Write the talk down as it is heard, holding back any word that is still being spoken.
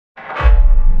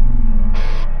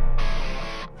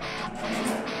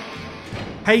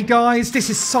Hey guys, this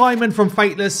is Simon from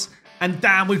Fateless, and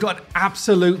damn, we've got an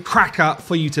absolute cracker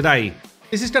for you today.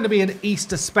 This is going to be an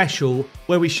Easter special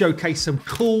where we showcase some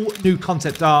cool new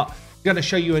concept art. We're going to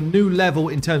show you a new level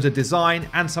in terms of design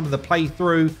and some of the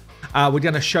playthrough. We're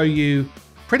going to show you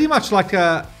pretty much like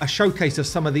a showcase of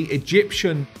some of the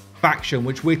Egyptian faction,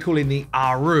 which we're calling the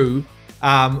Aaru,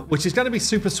 which is going to be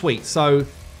super sweet. So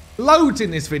loads in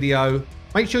this video.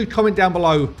 Make sure you comment down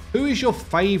below who is your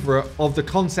favorite of the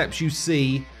concepts you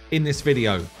see in this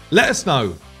video. Let us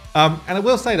know. And I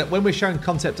will say that when we're showing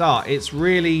concept art, it's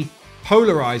really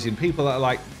polarizing. People that are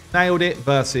like nailed it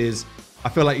versus I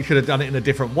feel like you could have done it in a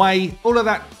different way. All of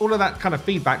that kind of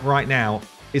feedback right now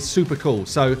is super cool.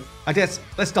 So I guess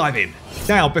let's dive in.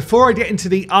 Now, before I get into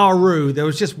the Aaru, there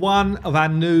was just one of our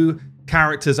new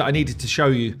characters that I needed to show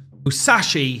you.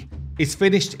 Musashi is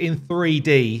finished in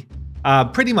 3D.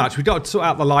 Pretty much, we've got to sort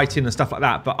out the lighting and stuff like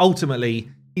that, but ultimately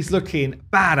he's looking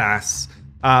badass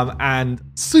and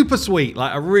super sweet.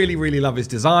 Like, I really, really love his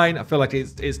design. I feel like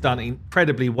it's done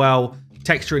incredibly well.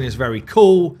 Texturing is very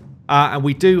cool, and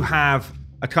we do have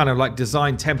a kind of like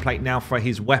design template now for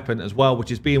his weapon as well, which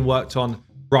is being worked on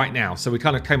right now. So we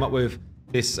kind of came up with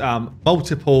this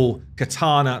multiple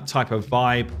katana type of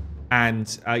vibe,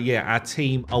 and yeah, our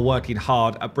team are working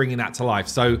hard at bringing that to life.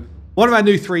 So one of our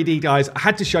new 3D guys, I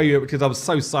had to show you it because I was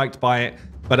so psyched by it.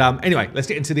 But anyway, let's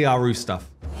get into the Aaru stuff.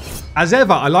 As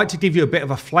ever, I like to give you a bit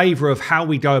of a flavor of how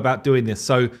we go about doing this.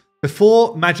 So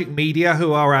before Magic Media,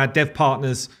 who are our dev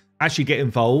partners, actually get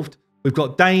involved, we've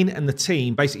got Dane and the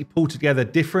team basically pull together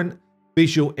different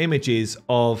visual images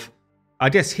of, I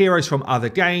guess, heroes from other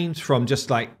games, from just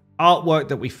like artwork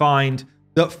that we find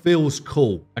that feels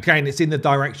cool. Okay, and it's in the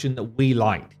direction that we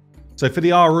like. So for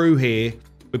the Aaru here,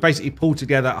 we basically pulled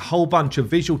together a whole bunch of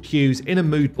visual cues in a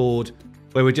mood board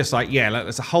where we're just like, yeah,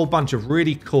 there's a whole bunch of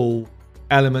really cool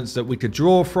elements that we could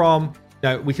draw from.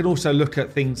 Now, we can also look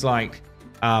at things like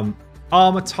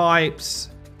armor types,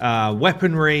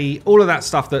 weaponry, all of that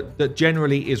stuff that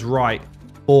generally is right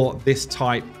for this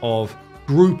type of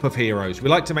group of heroes. We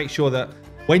like to make sure that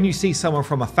when you see someone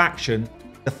from a faction,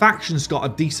 the faction's got a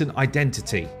decent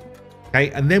identity, okay?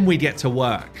 And then we get to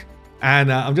work.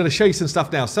 And I'm going to show you some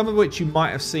stuff now, some of which you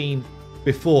might have seen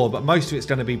before, but most of it's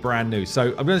going to be brand new. So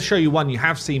I'm going to show you one you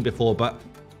have seen before, but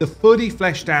the fully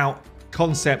fleshed out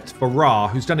concept for Ra,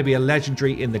 who's going to be a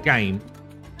legendary in the game.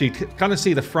 So you can kind of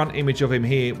see the front image of him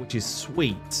here, which is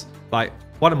sweet. Like,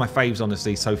 one of my faves,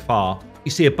 honestly, so far.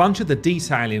 You see a bunch of the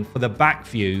detailing for the back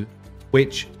view,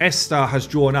 which Esther has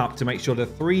drawn up to make sure the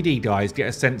 3D guys get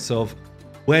a sense of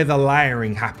where the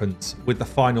layering happens with the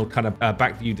final kind of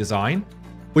back view design.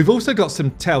 We've also got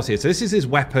some tails here. So this is his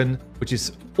weapon, which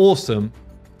is awesome.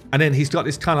 And then he's got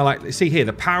this kind of like, see here,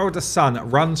 the power of the sun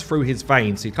runs through his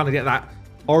veins. So you kind of get that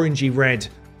orangey red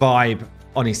vibe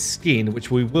on his skin,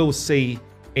 which we will see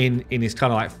in his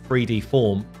kind of like 3D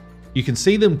form. You can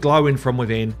see them glowing from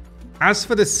within. As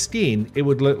for the skin, it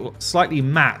would look slightly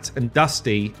matte and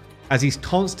dusty as he's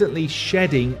constantly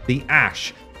shedding the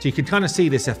ash. So you can kind of see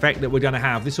this effect that we're going to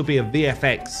have. This will be a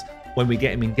VFX when we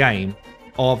get him in game,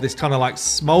 of this kind of like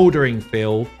smoldering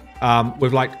feel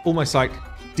with like almost like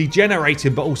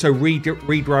degenerating but also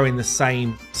regrowing the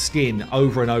same skin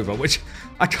over and over, which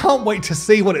I can't wait to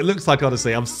see what it looks like.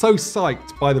 Honestly, I'm so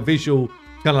psyched by the visual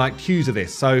kind of like cues of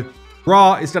this. So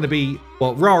Ra is going to be,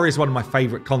 well, Ra is one of my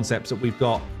favorite concepts that we've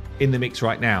got in the mix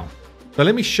right now. So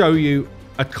let me show you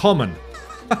a common.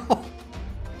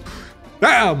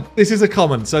 Damn, this is a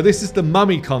common. So this is the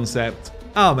mummy concept.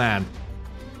 Oh man,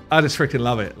 I just freaking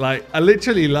love it. Like, I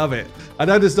literally love it. I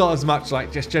know there's not as much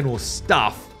like just general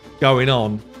stuff going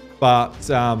on, but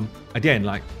again,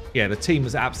 like, yeah, the team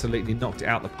has absolutely knocked it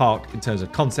out the park in terms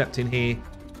of concept in here.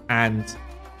 And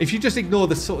if you just ignore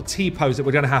the sort of T-pose that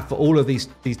we're going to have for all of these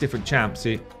different champs,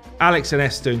 Alex and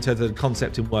Esther, in terms of the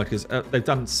concept and workers, they've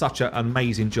done such an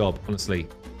amazing job, honestly.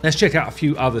 Let's check out a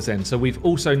few others then. So we've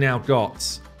also now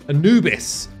got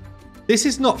Anubis. This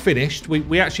is not finished.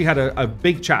 We actually had a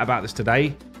big chat about this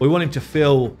today. We want him to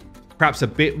feel perhaps a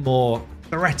bit more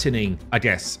threatening, I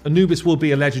guess. Anubis will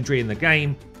be a legendary in the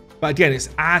game, but again, it's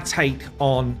our take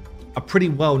on a pretty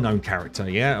well-known character,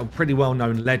 yeah? A pretty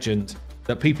well-known legend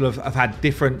that people have had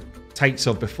different takes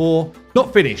of before.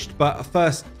 Not finished, but a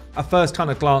first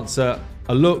kind of glance at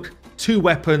a look. Two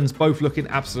weapons, both looking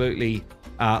absolutely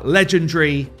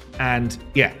legendary, and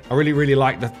yeah, I really, really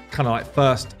like the kind of like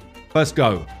first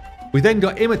go. We then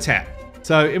got Imhotep.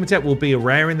 So Imhotep will be a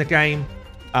rare in the game,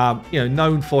 you know,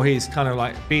 known for his kind of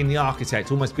like being the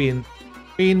architect, almost being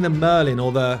the Merlin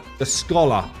or the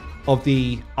scholar of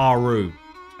the Aaru.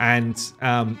 And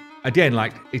again,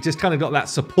 like, it just kind of got that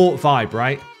support vibe,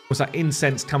 right? It was like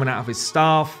incense coming out of his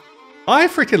staff. I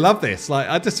freaking love this. Like,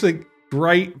 I just think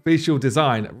great visual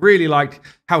design. Really like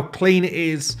how clean it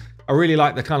is. I really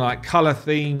like the kind of like color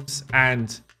themes.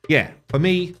 And yeah, for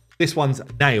me, this one's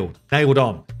nailed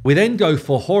on. We then go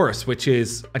for Horus, which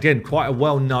is, again, quite a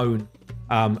well-known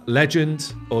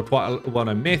legend or quite a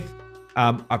well-known myth.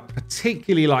 I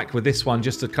particularly like with this one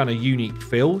just a kind of unique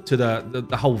feel to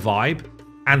the whole vibe,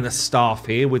 and the staff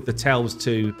here with the tells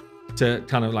to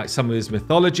kind of like some of his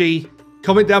mythology.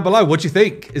 Comment down below, what do you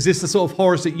think? Is this the sort of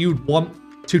Horus that you'd want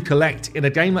to collect in a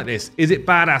game like this? Is it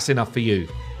badass enough for you?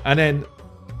 And then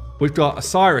we've got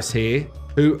Osiris here,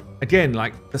 who, again,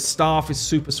 like the staff is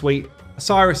super sweet.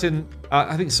 Osiris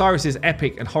I think Osiris is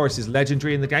epic and Horus is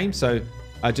legendary in the game. So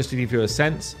just to give you a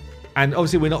sense. And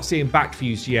obviously we're not seeing back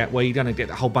views yet where you're going to get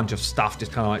a whole bunch of stuff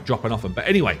just kind of like dropping off them. But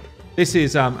anyway, this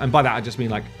is, and by that I just mean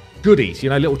like goodies,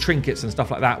 you know, little trinkets and stuff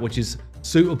like that, which is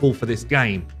suitable for this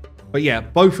game. But yeah,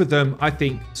 both of them, I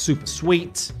think, super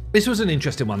sweet. This was an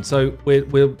interesting one. So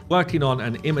we're working on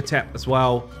an Imhotep as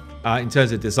well in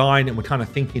terms of design, and we're kind of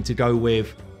thinking to go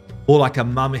with more like a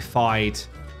mummified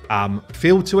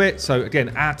feel to it. So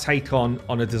again, our take on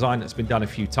a design that's been done a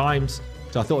few times.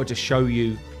 So I thought I'd just show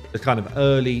you the kind of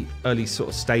early sort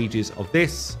of stages of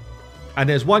this. And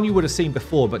there's one you would have seen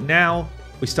before, but now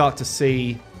we start to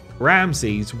see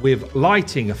Ramses with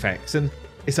lighting effects, and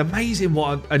it's amazing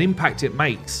what an impact it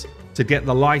makes to get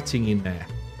the lighting in there.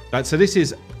 Right, so this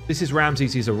is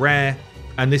Ramses. He's a rare,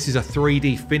 and this is a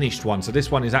 3D finished one. So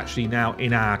this one is actually now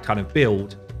in our kind of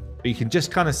build. But you can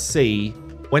just kind of see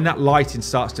when that lighting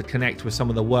starts to connect with some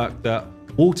of the work that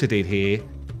Walter did here.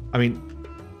 I mean,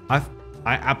 I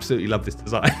absolutely love this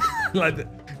design. Like,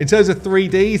 in terms of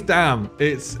 3Ds, damn,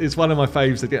 it's one of my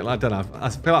faves. Again, I don't know. I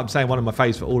feel like I'm saying one of my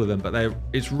faves for all of them, but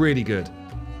it's really good,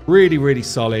 really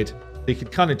solid. You can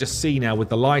kind of just see now with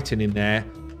the lighting in there,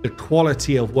 the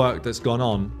quality of work that's gone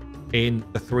on in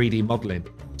the 3D modeling.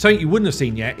 Something you wouldn't have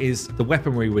seen yet is the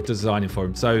weaponry we're designing for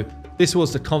him. So this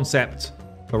was the concept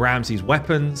for Ramses'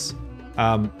 weapons.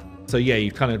 So yeah,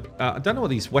 you kind of, I don't know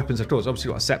what these weapons are called. It's obviously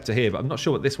got a scepter here, but I'm not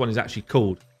sure what this one is actually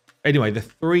called. Anyway, the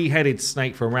three-headed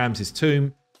snake from Ramses'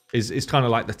 tomb is kind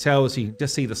of like the tail. So you can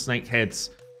just see the snake heads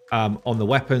on the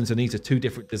weapons, and these are two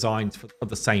different designs for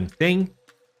the same thing.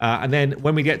 And then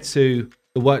when we get to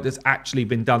the work that's actually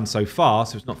been done so far,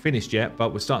 so it's not finished yet,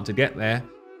 but we're starting to get there.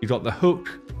 You've got the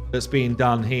hook that's being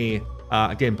done here,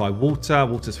 again, by Walter.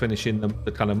 Walter's finishing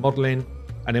the kind of modeling.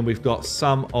 And then we've got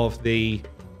some of the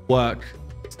work.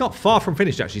 It's not far from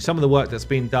finished, actually. Some of the work that's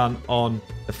been done on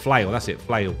the flail. That's it,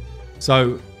 flail.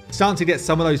 So starting to get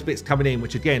some of those bits coming in,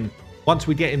 which again, once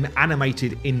we get him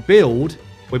animated in build,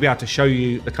 we'll be able to show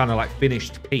you the kind of like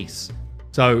finished piece.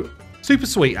 So super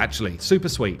sweet, actually, super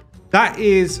sweet. That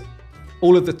is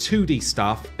all of the 2D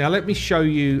stuff. Now let me show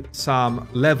you some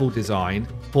level design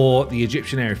for the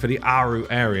Egyptian area, for the Aaru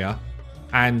area.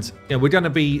 And you know, we're going to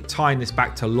be tying this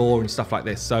back to lore and stuff like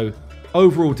this. So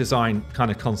overall design kind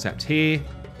of concept here.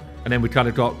 And then we kind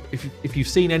of got, if you've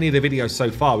seen any of the videos so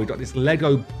far, we've got this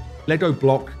Lego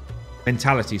block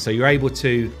mentality. So you're able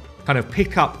to kind of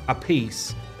pick up a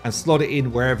piece and slot it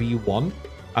in wherever you want.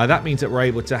 That means that we're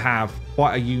able to have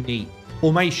quite a unique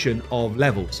formation of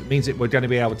levels. It means that we're going to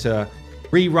be able to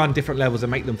rerun different levels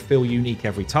and make them feel unique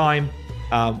every time,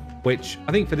 which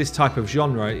I think for this type of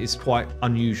genre is quite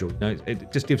unusual. You know,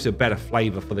 it just gives a better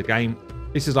flavor for the game.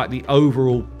 This is like the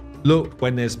overall look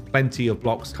when there's plenty of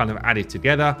blocks kind of added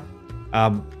together.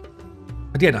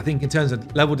 Again, I think in terms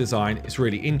of level design, it's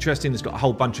really interesting. It's got a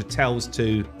whole bunch of tells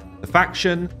to the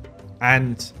faction,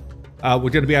 and we're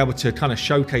going to be able to kind of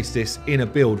showcase this in a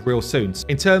build real soon.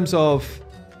 In terms of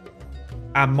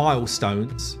our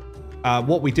milestones,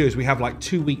 what we do is we have like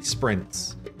 2-week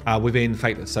sprints within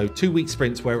Fateless. So 2-week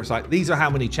sprints where it's like, these are how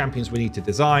many champions we need to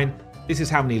design. This is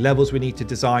how many levels we need to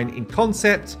design in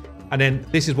concept. And then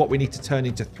this is what we need to turn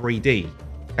into 3D.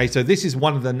 Okay, so this is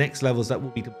one of the next levels that will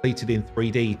be completed in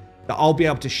 3D that I'll be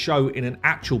able to show in an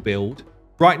actual build.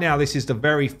 Right now, this is the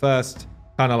very first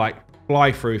kind of like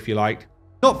fly through, if you like.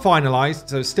 Not finalized,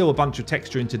 so still a bunch of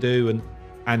texturing to do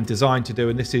and design to do.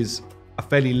 And this is a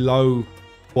fairly low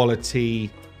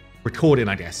quality recording,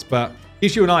 I guess, but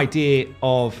gives you an idea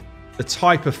of the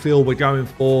type of feel we're going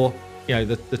for, you know,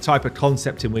 the type of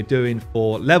concepting we're doing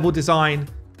for level design.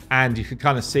 And you can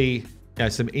kind of see, you know,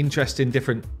 some interesting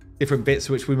different bits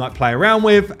which we might play around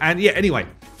with. And yeah, anyway,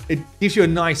 it gives you a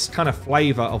nice kind of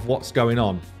flavor of what's going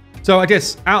on. So I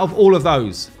guess out of all of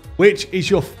those, which is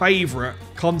your favorite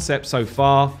concept so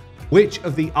far? Which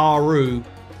of the Aaru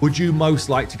would you most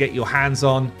like to get your hands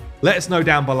on? Let us know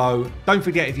down below. Don't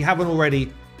forget, if you haven't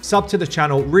already, sub to the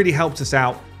channel. Really helps us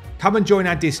out. Come and join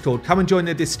our Discord. Come and join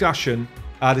the discussion.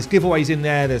 There's giveaways in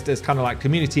there. There's kind of like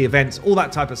community events, all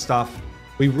that type of stuff.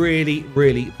 We really,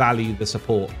 really value the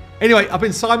support. Anyway, I've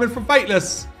been Simon from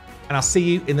Fateless, and I'll see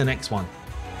you in the next one.